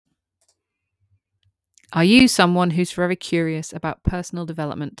Are you someone who's forever curious about personal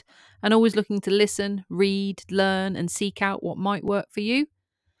development and always looking to listen, read, learn, and seek out what might work for you?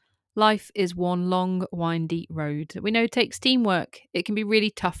 Life is one long, windy road that we know takes teamwork. It can be really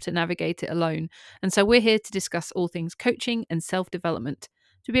tough to navigate it alone. And so we're here to discuss all things coaching and self-development,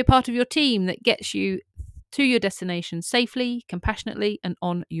 to be a part of your team that gets you to your destination safely, compassionately, and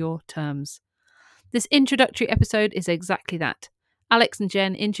on your terms. This introductory episode is exactly that. Alex and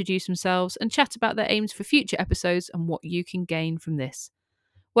Jen introduce themselves and chat about their aims for future episodes and what you can gain from this.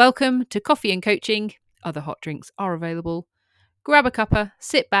 Welcome to Coffee and Coaching. Other hot drinks are available. Grab a cuppa,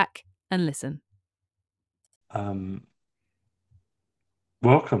 sit back and listen.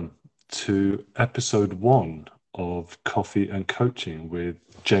 Welcome to episode 1 of Coffee and Coaching with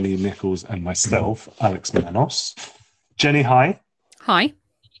Jenny Nichols and myself, Alex Manos. Jenny, hi. Hi.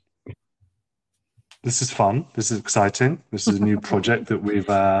 This is fun. This is exciting. This is a new project that we've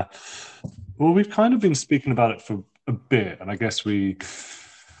kind of been speaking about it for a bit, and I guess we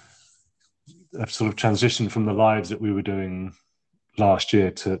have sort of transitioned from the lives that we were doing last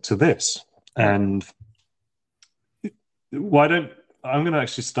year to this. Right. And I'm going to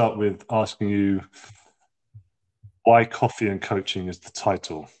actually start with asking you why Coffee and Coaching is the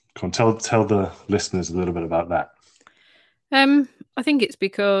title. Come on, tell the listeners a little bit about that. I think it's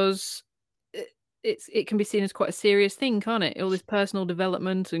because it can be seen as quite a serious thing, can't it? All this personal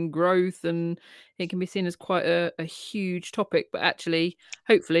development and growth, and it can be seen as quite a huge topic. But actually,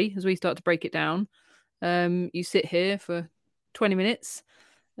 hopefully, as we start to break it down, you sit here for 20 minutes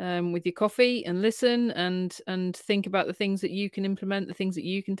with your coffee and listen and think about the things that you can implement, the things that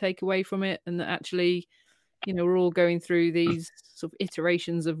you can take away from it, and that actually, you know, we're all going through these sort of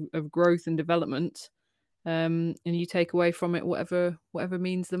iterations of growth and development, and you take away from it whatever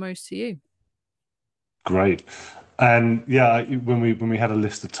means the most to you. Great. And yeah, when we had a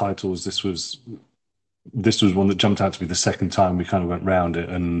list of titles, this was one that jumped out to me the second time we kind of went round it.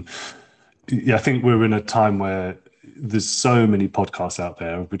 And yeah, I think we're in a time where there's so many podcasts out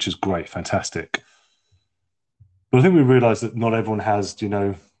there, which is great, fantastic. But I think we realized that not everyone has,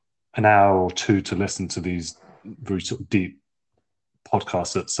 an hour or two to listen to these very sort of deep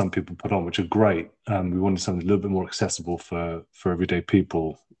podcasts that some people put on, which are great. We wanted something a little bit more accessible for everyday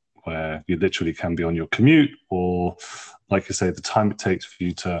people, where you literally can be on your commute, or like you say, the time it takes for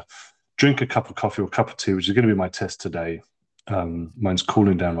you to drink a cup of coffee or a cup of tea, which is going to be my test today. Mine's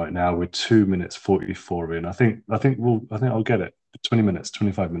cooling down right now. We're 2 minutes 44 in. I think I'll get it. 20 minutes,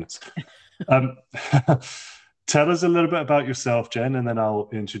 25 minutes. Tell us a little bit about yourself, Jen, and then I'll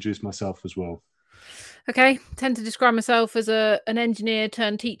introduce myself as well. Okay, tend to describe myself as an engineer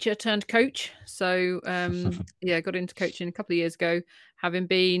turned teacher turned coach. So yeah, got into coaching a couple of years ago,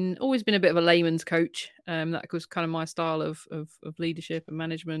 having always been a bit of a layman's coach. That was kind of my style of leadership and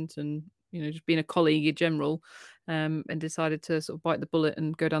management, and just being a colleague in general. And decided to sort of bite the bullet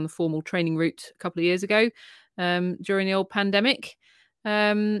and go down the formal training route a couple of years ago, during the old pandemic.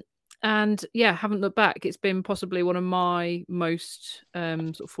 And yeah, haven't looked back. It's been possibly one of my most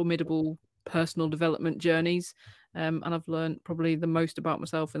sort of formidable personal development journeys, and I've learned probably the most about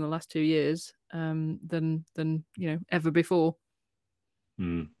myself in the last 2 years than ever before.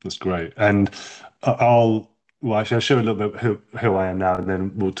 That's great. And I'll show a little bit who I am now, and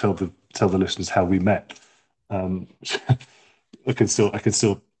then we'll tell the listeners how we met. I can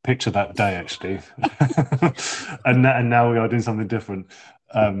still picture that day, actually. and now we are doing something different.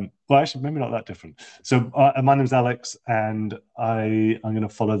 Well, actually, maybe not that different. So my name's Alex, and I'm going to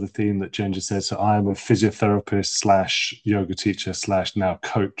follow the theme that Jen just said. So I'm a physiotherapist / yoga teacher / now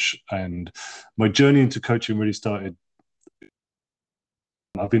coach. And my journey into coaching really started.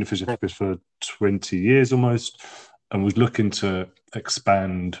 I've been a physiotherapist for 20 years almost, and was looking to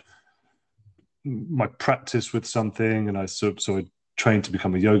expand my practice with something. And I trained to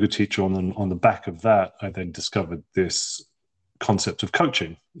become a yoga teacher. On the back of that, I then discovered this concept of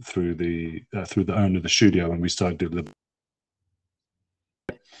coaching through the owner of the studio, and we started doing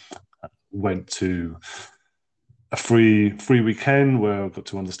went to a free weekend where I got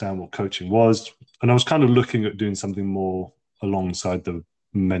to understand what coaching was, and I was kind of looking at doing something more alongside the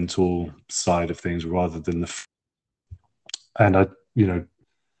mental side of things rather than and I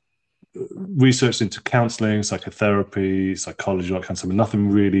researched into counseling, psychotherapy, psychology, that kind of stuff, and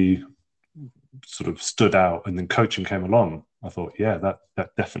nothing really sort of stood out. And then coaching came along. I thought, yeah, that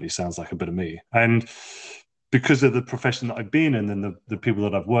definitely sounds like a bit of me. And because of the profession that I've been in, and the people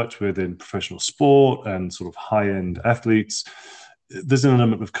that I've worked with in professional sport and sort of high-end athletes, there's an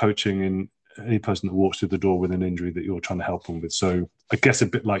element of coaching in any person that walks through the door with an injury that you're trying to help them with. So I guess a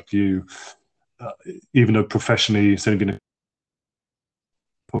bit like you, even though professionally it's only been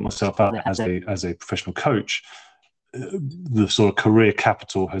put myself out there as a professional coach, the sort of career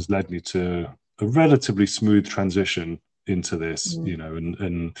capital has led me to a relatively smooth transition into this,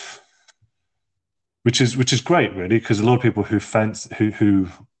 and which is great, really, because a lot of people who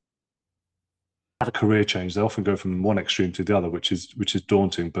have a career change, they often go from one extreme to the other, which is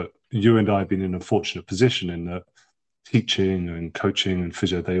daunting. But you and I have been in a fortunate position in that teaching and coaching and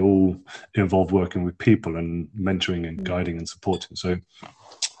physio, they all involve working with people and mentoring and guiding and supporting. So,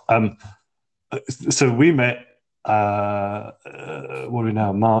 so we met. What are we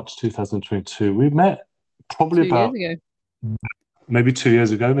now? March 2022. We met probably 2 years ago. maybe 2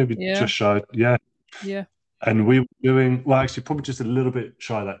 years ago, maybe just shy. Yeah. Yeah. And we were doing, well, actually, probably just a little bit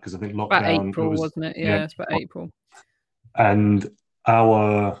shy of that, because I think lockdown. About April, wasn't it? Yeah, it's about April. And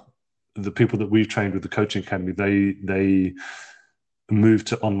the people that we've trained with the coaching academy, they moved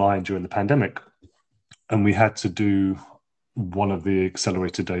to online during the pandemic, and we had to do one of the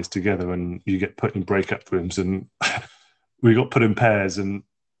accelerator days together, and you get put in breakout rooms, and we got put in pairs, and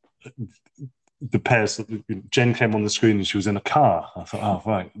the pairs, Jen came on the screen and she was in a car. I thought, oh,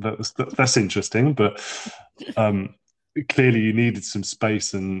 right, that's interesting. But clearly you needed some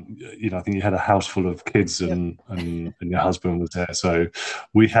space, and I think you had a house full of kids, and your husband was there. So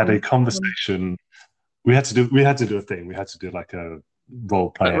we had a conversation. We had to do a thing. We had to do like a role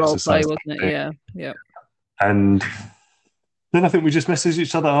play exercise. Role play, wasn't it? Yeah. And then I think we just messaged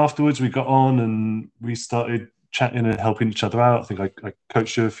each other afterwards. We got on and we started chatting and helping each other out. I think I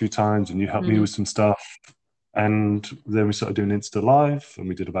coached you a few times and you helped me with some stuff. And then we started doing Insta Live, and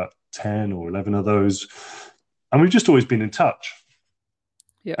we did about 10 or 11 of those. And we've just always been in touch.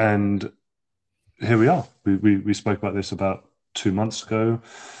 Yeah. And here we are. We spoke about this about 2 months ago.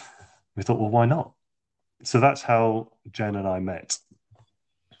 We thought, well, why not? So that's how Jen and I met.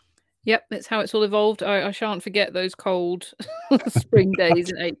 Yep, that's how it's all evolved. I shan't forget those cold spring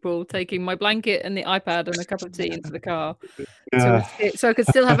days in April, taking my blanket and the iPad and a cup of tea into the car, so I could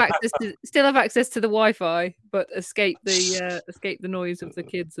still have access to the Wi-Fi, but escape the noise of the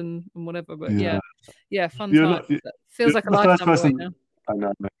kids and whatever. But yeah, fun time. Feels like a lifetime away now. I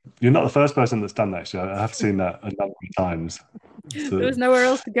know. You're not the first person that's done that. Actually, I have seen that a number of times. So, there was nowhere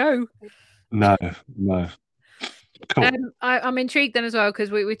else to go. No. Cool. I'm intrigued then as well,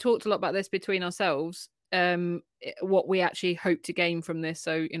 because we talked a lot about this between ourselves, what we actually hope to gain from this.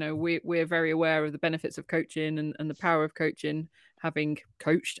 So we're very aware of the benefits of coaching and the power of coaching, having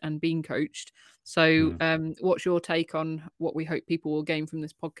coached and been coached. So what's your take on what we hope people will gain from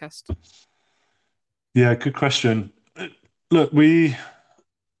this podcast? Yeah, good question. Look, I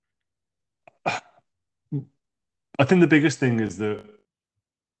think the biggest thing is that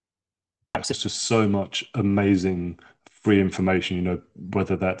access to so much amazing free information,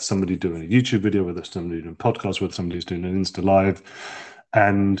 whether that's somebody doing a YouTube video, whether it's somebody doing a podcast, whether somebody's doing an Insta Live.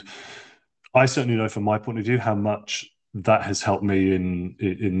 And I certainly know from my point of view how much that has helped me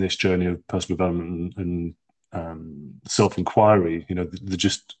in this journey of personal development and self-inquiry. There are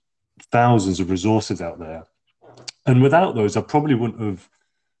just thousands of resources out there. And without those, I probably wouldn't have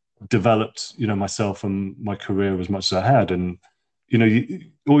developed, myself and my career as much as I had. And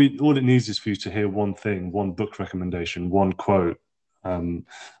all it needs is for you to hear one thing, one book recommendation, one quote, one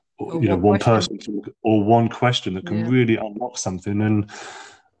person, or one question that can really unlock something. And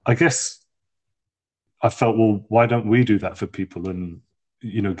I guess I felt, well, why don't we do that for people and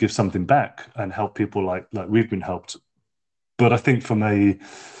give something back and help people like we've been helped? But I think from a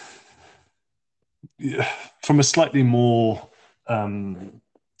slightly more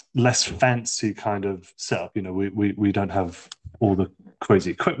less fancy kind of setup, we don't have all the crazy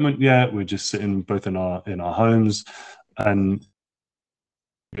equipment yet. We're just sitting both in our homes, and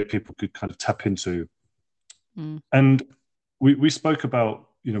people could kind of tap into. And we spoke about,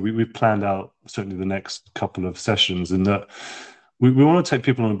 we planned out certainly the next couple of sessions, and that we want to take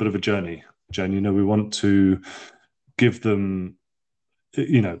people on a bit of a journey, Jen. We want to give them,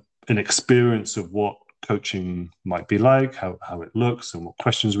 an experience of what coaching might be like, how it looks, and what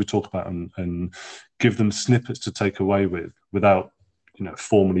questions we talk about, and give them snippets to take away without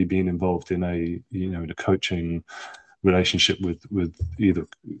formally being involved in a coaching relationship with either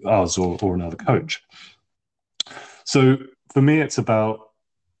us or another coach. So for me, it's about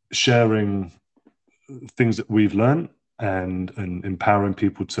sharing things that we've learned and empowering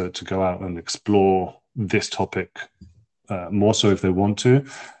people to go out and explore this topic more so if they want to.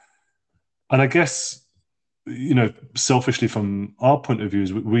 And I guess, selfishly from our point of view,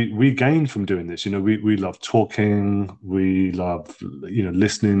 is we gain from doing this. We love talking. We love,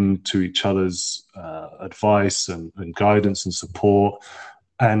 listening to each other's advice and guidance and support.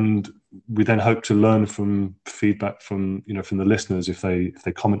 and we then hope to learn from feedback from from the listeners if they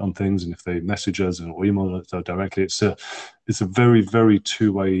comment on things and if they message us or email us directly. It's a very, very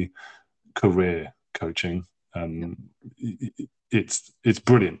two-way career coaching. It's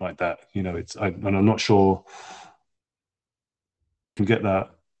brilliant like that. And I'm not sure you can get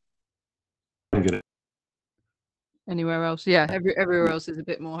that and get it. Anywhere else, yeah, everywhere else is a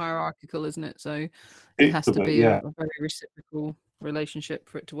bit more hierarchical, isn't it? So it It's has a to bit, be a yeah. very reciprocal relationship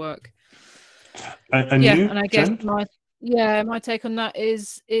for it to work. And Yeah, you, and I guess Jen? my take on that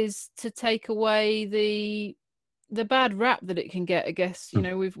is to take away the bad rap that it can get. I guess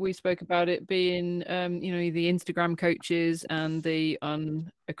we spoke about it being the Instagram coaches and the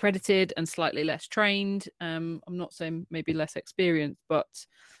unaccredited and slightly less trained. I'm not saying maybe less experienced, but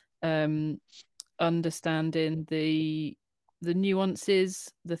understanding the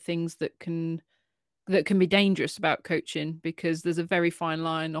nuances, the things that can be dangerous about coaching, because there's a very fine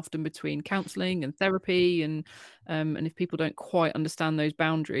line often between counseling and therapy, and if people don't quite understand those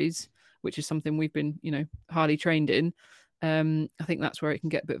boundaries, which is something we've been highly trained in, I think that's where it can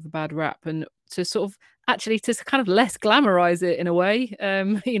get a bit of a bad rap. And to sort of actually to kind of less glamorize it in a way,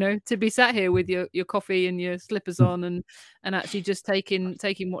 to be sat here with your coffee and your slippers on, and actually just taking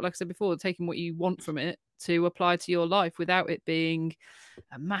what, like I said before, taking what you want from it to apply to your life without it being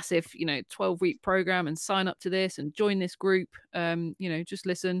a massive 12-week program and sign up to this and join this group. Just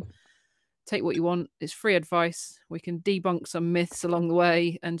listen, take what you want. It's free advice. We can debunk some myths along the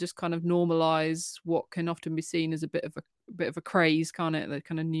way and just kind of normalize what can often be seen as a bit of a craze, can't it? The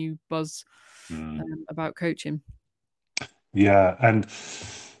kind of new buzz about coaching. Yeah, and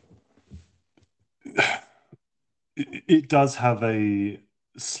it does have a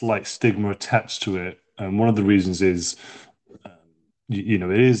slight stigma attached to it, and one of the reasons is,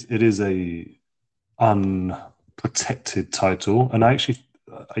 it is a unprotected title, and I actually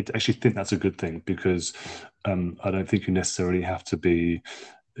think that's a good thing, because I don't think you necessarily have to be,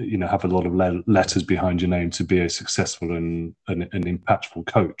 have a lot of letters behind your name to be a successful and an impactful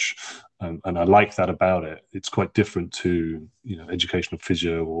coach. And I like that about it. It's quite different to educational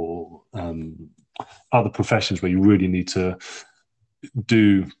physio or other professions where you really need to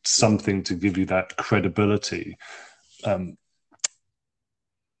do something to give you that credibility.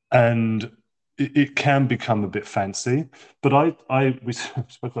 And it can become a bit fancy. But we spoke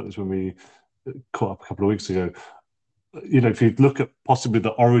about this when we caught up a couple of weeks ago. If you look at possibly the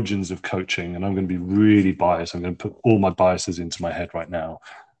origins of coaching, and I'm going to be really biased, I'm going to put all my biases into my head right now.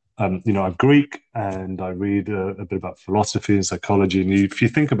 I'm Greek, and I read a bit about philosophy and psychology. And if you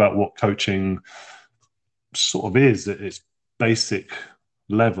think about what coaching sort of is at its basic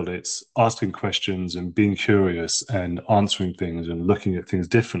level, it's asking questions and being curious and answering things and looking at things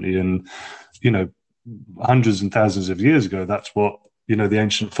differently. And hundreds and thousands of years ago, that's what the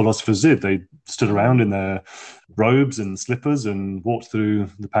ancient philosophers did. They stood around in their robes and slippers and walked through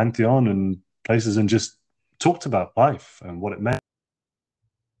the pantheon and places and just talked about life and what it meant,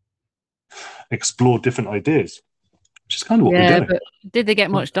 explored different ideas, which is kind of what we're doing. But did they get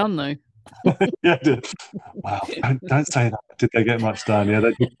much done though? Yeah. Wow, don't say that. Did they get much done? Yeah,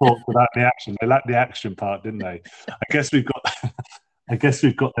 they just talked without the action. They lacked the action part, didn't they? I guess we've got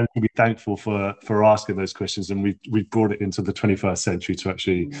them to be thankful for asking those questions, and we brought it into the 21st century to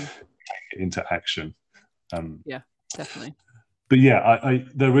actually take it into action. Yeah, definitely. But yeah,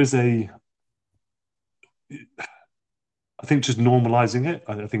 there is I think just normalizing it,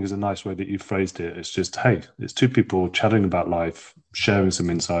 I think, is a nice way that you phrased it. It's just, hey, it's two people chatting about life, sharing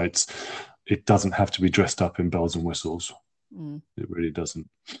some insights. It doesn't have to be dressed up in bells and whistles. It really doesn't.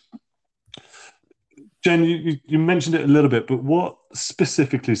 Jen, you mentioned it a little bit, but what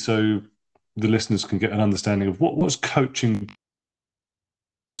specifically, so the listeners can get an understanding of what was coaching,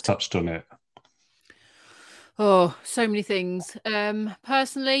 touched on it? Oh, so many things.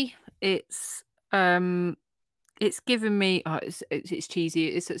 Personally, it's given me, it's cheesy.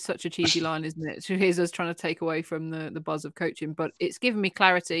 It's such a cheesy line, isn't it? Here's us trying to take away from the buzz of coaching, but it's given me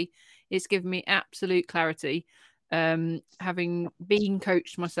clarity. It's given me absolute clarity. Having been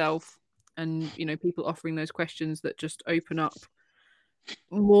coached myself, and people offering those questions that just open up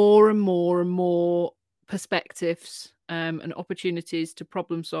more and more and more perspectives, and opportunities to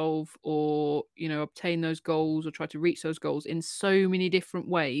problem solve, or obtain those goals, or try to reach those goals in so many different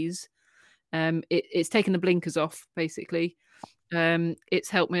ways. It's taken the blinkers off, basically. It's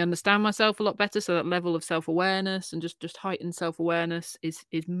helped me understand myself a lot better. So that level of self-awareness and just heightened self-awareness is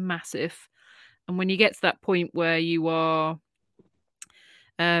massive. And when you get to that point where you are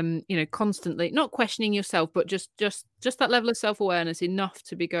constantly not questioning yourself, but just that level of self-awareness enough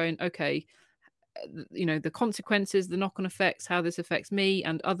to be going, okay, the consequences, the knock-on effects, how this affects me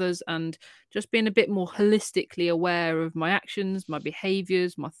and others, and just being a bit more holistically aware of my actions, my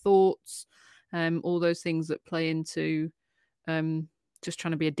behaviors, my thoughts, all those things that play into just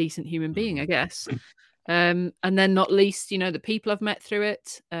trying to be a decent human being, I guess. And then not least, the people I've met through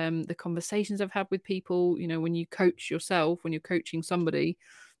it, the conversations I've had with people, when you coach yourself, when you're coaching somebody,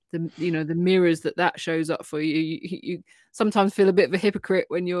 the mirrors that shows up for you. You sometimes feel a bit of a hypocrite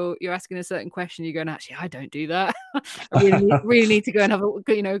when you're asking a certain question. You're going, actually, I don't do that. I really need to go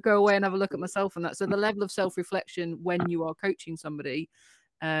and go away and have a look at myself and that. So the level of self-reflection when you are coaching somebody,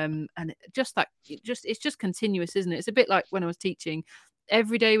 and it's just continuous, isn't it? It's a bit like when I was teaching.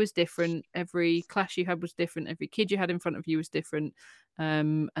 Every day was different. Every class you had was different. Every kid you had in front of you was different.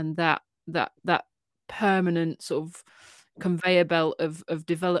 And that permanent sort of conveyor belt of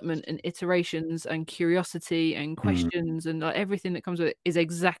development and iterations and curiosity and questions and like everything that comes with it is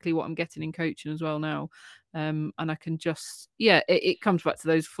exactly what I'm getting in coaching as well now. And I can just, it comes back to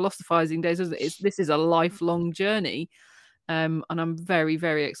those philosophizing days, isn't it? This is a lifelong journey. And I'm very,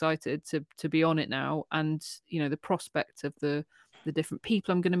 very excited to be on it now. And, the prospect of the different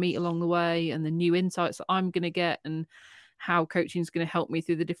people I'm going to meet along the way and the new insights that I'm going to get and how coaching is going to help me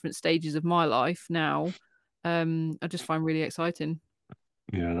through the different stages of my life now, I just find really exciting.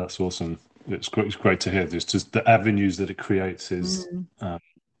 Yeah, that's awesome. It's great to hear. There's just the avenues that it creates is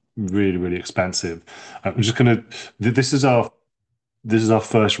really, really expansive. I'm just gonna. This is our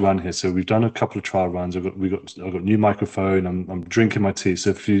first run here, so we've done a couple of trial runs. I've got new microphone. I'm drinking my tea.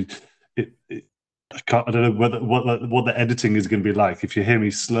 So if you, I don't know what the editing is going to be like. If you hear me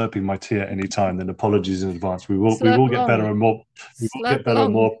slurping my tea at any time, then apologies in advance. We will get better and more. We will get better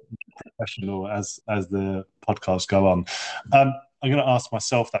and more professional as the podcasts go on. I'm going to ask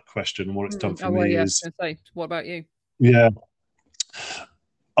myself that question, and what it's done for me is. I was going to say, what about you? Yeah,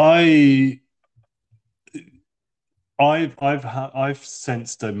 I've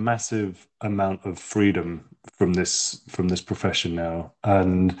sensed a massive amount of freedom from this profession now,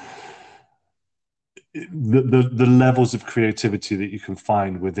 and the levels of creativity that you can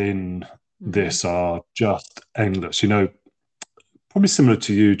find within this are just endless. Probably similar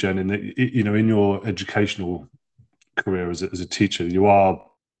to you, Jen, in that in your educational career as a teacher, you are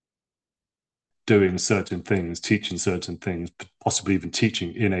doing certain things, teaching certain things, possibly even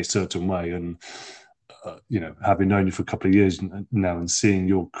teaching in a certain way. And having known you for a couple of years now and seeing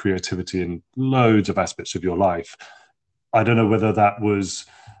your creativity in loads of aspects of your life, I don't know whether that was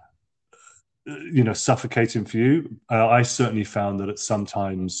suffocating for you. I certainly found that at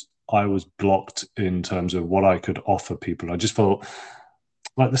sometimes I was blocked in terms of what I could offer people. I just felt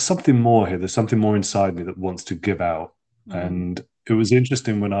like there's something more here. There's something more inside me that wants to give out. And it was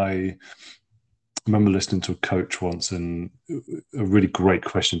interesting when I remember listening to a coach once, and a really great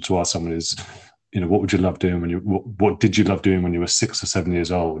question to ask someone is, what would you love doing what did you love doing when you were 6 or 7 years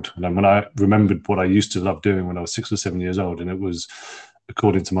old? And then when I remembered what I used to love doing when I was 6 or 7 years old, and it was,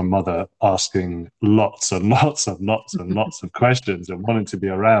 according to my mother, asking lots and lots and lots and lots of questions and wanting to be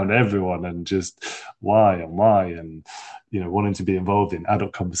around everyone and just why and wanting to be involved in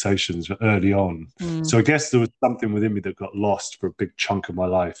adult conversations early on. So I guess there was something within me that got lost for a big chunk of my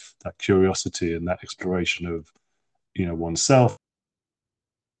life, that curiosity and that exploration of oneself.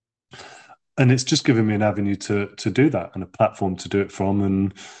 And it's just given me an avenue to do that and a platform to do it from.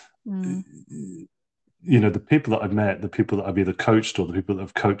 And the people that I've met, the people that I've either coached or the people that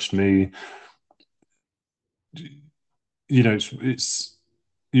have coached me, it's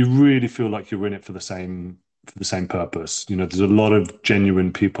you really feel like you're in it for the same purpose. There's a lot of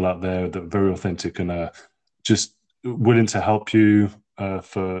genuine people out there that are very authentic and are just willing to help you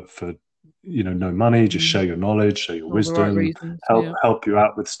for no money, just share your knowledge, share your wisdom, right reasons, help you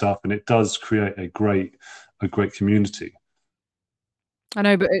out with stuff, and it does create a great community. I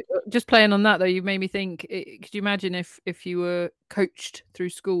know, but just playing on that though, you made me think. Could you imagine if you were coached through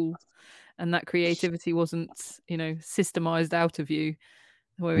school, and that creativity wasn't, systemized out of you,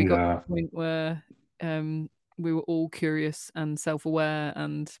 where we got to the point where we were all curious and self-aware,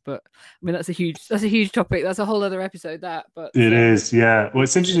 but I mean that's a huge topic. That's a whole other episode. But it is, yeah. Well,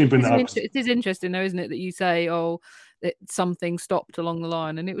 it's interesting you bring that up. It is interesting though, isn't it, that you say, something stopped along the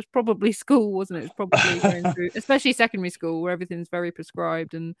line, and it was probably school, wasn't it? It was probably going through, especially secondary school, where everything's very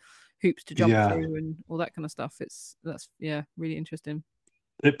prescribed and hoops to jump through and all that kind of stuff. That's really interesting.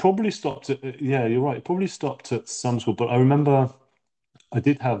 It probably stopped at, you're right. It probably stopped at some school, but I remember I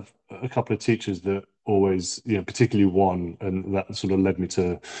did have a couple of teachers that always, particularly one, and that sort of led me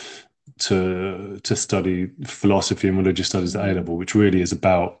to study philosophy and religious studies at A level, which really is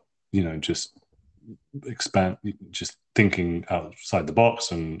about, just expand, just thinking outside the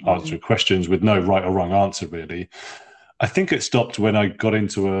box and Mm. answering questions with no right or wrong answer, really. I think it stopped when I got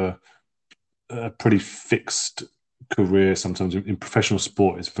into a pretty fixed career. Sometimes in professional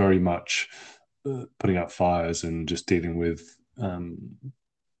sport, it's very much putting out fires and just dealing with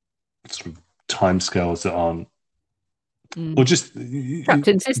sort of timescales that aren't, Mm. or just Trapped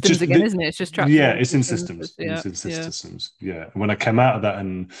in systems again, isn't it? It's just trapped yeah, in it's in systems. systems. Yeah, It's in yeah. systems. Yeah. And when I came out of that,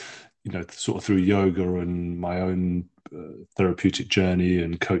 and sort of through yoga and my own therapeutic journey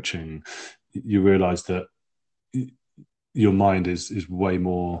and coaching, you realize that your mind is way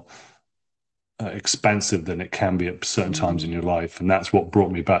more expansive than it can be at certain times in Mm. your life. And that's what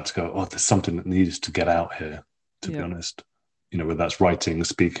brought me back to go, oh, there's something that needs to get out here, to be Yeah. honest. Whether that's writing,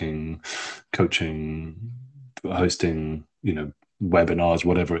 speaking, coaching, hosting, webinars,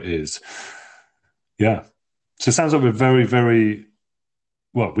 whatever it is. Yeah. So it sounds like we're very, very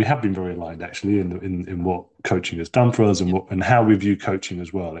well. We have been very aligned actually in what coaching has done for us, and how we view coaching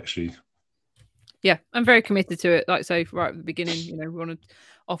as well. Actually, Yeah, I'm very committed to it. Like I say, right at the beginning, we want to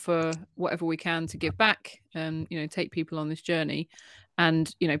offer whatever we can to give back and, take people on this journey.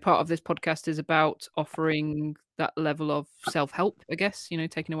 And, part of this podcast is about offering that level of self-help, I guess,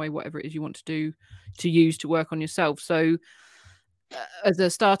 taking away whatever it is you want to do to use to work on yourself. So as a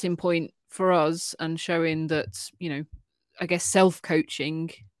starting point for us and showing that, I guess self-coaching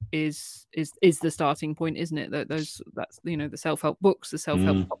is the starting point, isn't it? That's the self-help books, the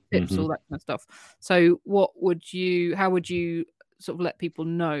self-help top tips, mm-hmm. all that kind of stuff. So how would you sort of let people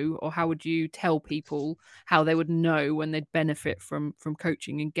know, or how would you tell people how they would know when they'd benefit from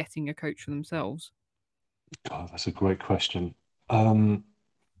coaching and getting a coach for themselves? Oh, that's a great question. Because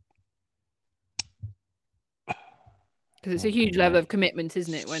it's a huge level of commitment,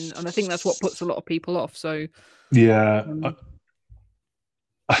 isn't it? And I think that's what puts a lot of people off. So Yeah. um,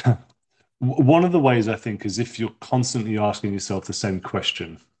 One of the ways I think is if you're constantly asking yourself the same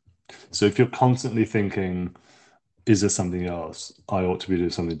question. So if you're constantly thinking, is there something else? I ought to be doing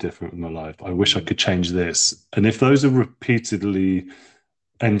something different with my life. I wish I could change this. And if those are repeatedly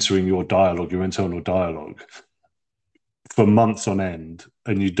entering your dialogue, your internal dialogue, for months on end,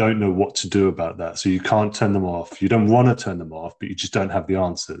 and you don't know what to do about that, so you can't turn them off, you don't want to turn them off, but you just don't have the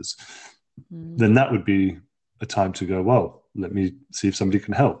answers, then that would be a time to go, well, let me see if somebody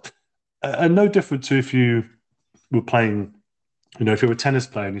can help. And no different to if you were playing, if you're a tennis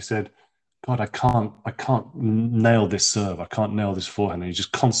player and you said, God, I can't nail this serve, I can't nail this forehand, and you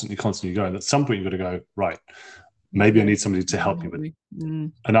just constantly going. At some point, you've got to go, right, maybe I what need somebody to help me with it.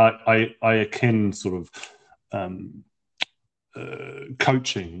 mm, And I akin sort of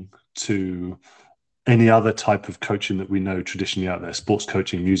coaching to any other type of coaching that we know traditionally out there: sports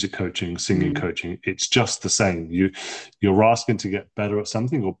coaching, music coaching, singing mm, coaching. It's just the same. You're asking to get better at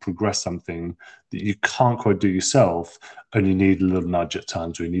something or progress something that you can't quite do yourself, and you need a little nudge at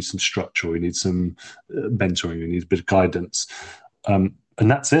times, or you need some structure, or you need some mentoring, you need a bit of guidance, and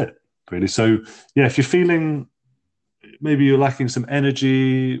that's it, really. So yeah, if you're feeling maybe you're lacking some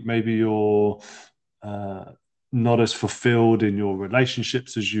energy, maybe you're uh, not as fulfilled in your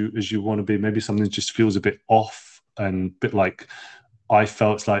relationships as you want to be, maybe something just feels a bit off, and a bit like I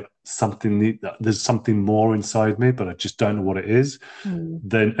felt like there's something more inside me, but I just don't know what it is. mm.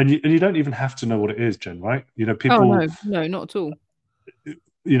 Then and you don't even have to know what it is, Jen, right? Oh People, no, not at all.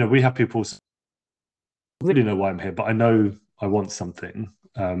 we have people really know why I'm here, but I know I want something.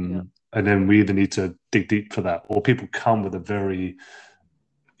 Yeah. And then we either need to dig deep for that, or people come with a very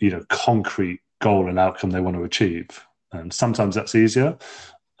concrete goal and outcome they want to achieve. And sometimes that's easier,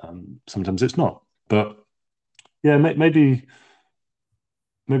 sometimes it's not. But yeah, maybe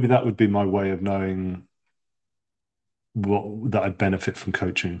that would be my way of knowing what that I'd benefit from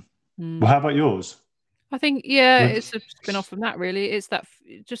coaching. Well, Mm. how about yours? I think, yeah, Well, it's a spin off from that really. It's that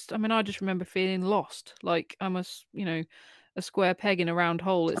I just remember feeling lost. Like I'm a square peg in a round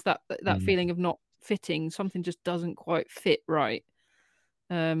hole. It's that mm, feeling of not fitting. Something just doesn't quite fit right.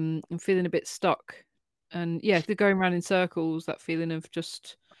 I'm feeling a bit stuck. And yeah, they're going around in circles, that feeling of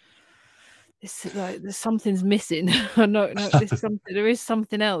just it's like there's something's missing. No, there is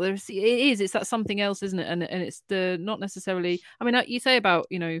something else. It's that something else, isn't it? And it's the not necessarily. I mean, you say about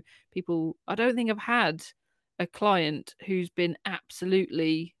people. I don't think I've had a client who's been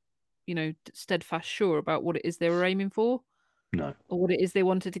absolutely steadfast sure about what it is they were aiming for no. or what it is they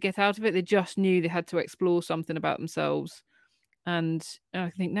wanted to get out of it. They just knew they had to explore something about themselves. And I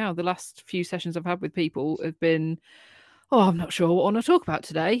think now the last few sessions I've had with people have been, oh, I'm not sure what I want to talk about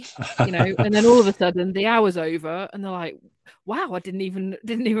today, and then all of a sudden the hour's over and they're like, wow, I didn't even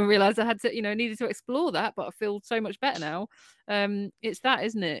realize I had to, needed to explore that, but I feel so much better now. It's that,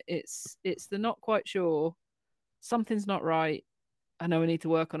 isn't it? It's the not quite sure. Something's not right. I know I need to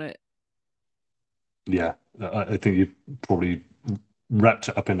work on it. Yeah, I think you probably wrapped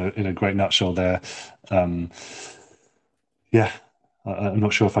it up in a great nutshell there. Um, yeah, I'm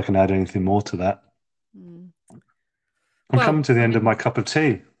not sure if I can add anything more to that. Mm. I'm Well, coming to the I end of mean, my cup of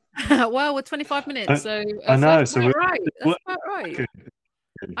tea. well, we're 25 minutes, I, so I that's know, so about right. we're That's about right.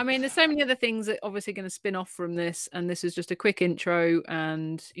 I mean, there's so many other things that obviously going to spin off from this, and this is just a quick intro,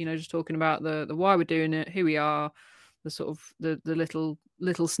 and just talking about the why we're doing it, who we are, the sort of the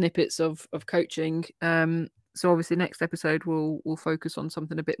little snippets of coaching. So obviously, next episode we'll focus on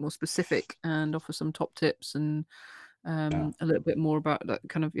something a bit more specific and offer some top tips and yeah. a little bit more about that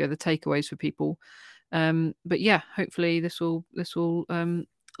kind of the takeaways for people. But yeah, hopefully this will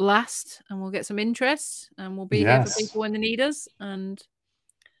last, and we'll get some interest, and we'll be here for Yes, people when they need us, and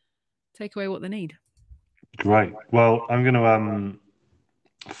take away what they need. great. Well, I'm going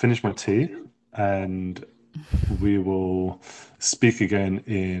to finish my tea, and we will speak again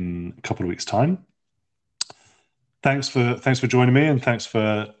in a couple of weeks' time. Thanks for joining me, and thanks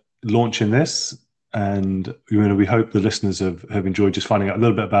for launching this. And we hope the listeners have enjoyed just finding out a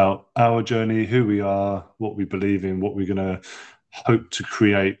little bit about our journey, who we are, what we believe in, what we're going to hope to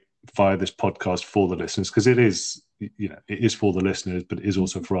create via this podcast for the listeners, because it is for the listeners, but it is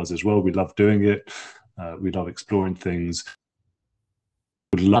also for us as well. We love doing it. We love exploring things.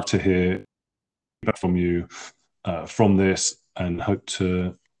 Would love to hear back from you from this, and hope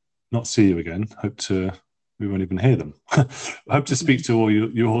to not see you again. We won't even hear them. Hope to speak to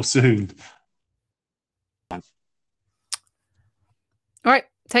you all soon. All right,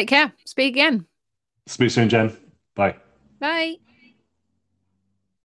 take care. Speak again. Speak soon, Jen. Bye. Bye.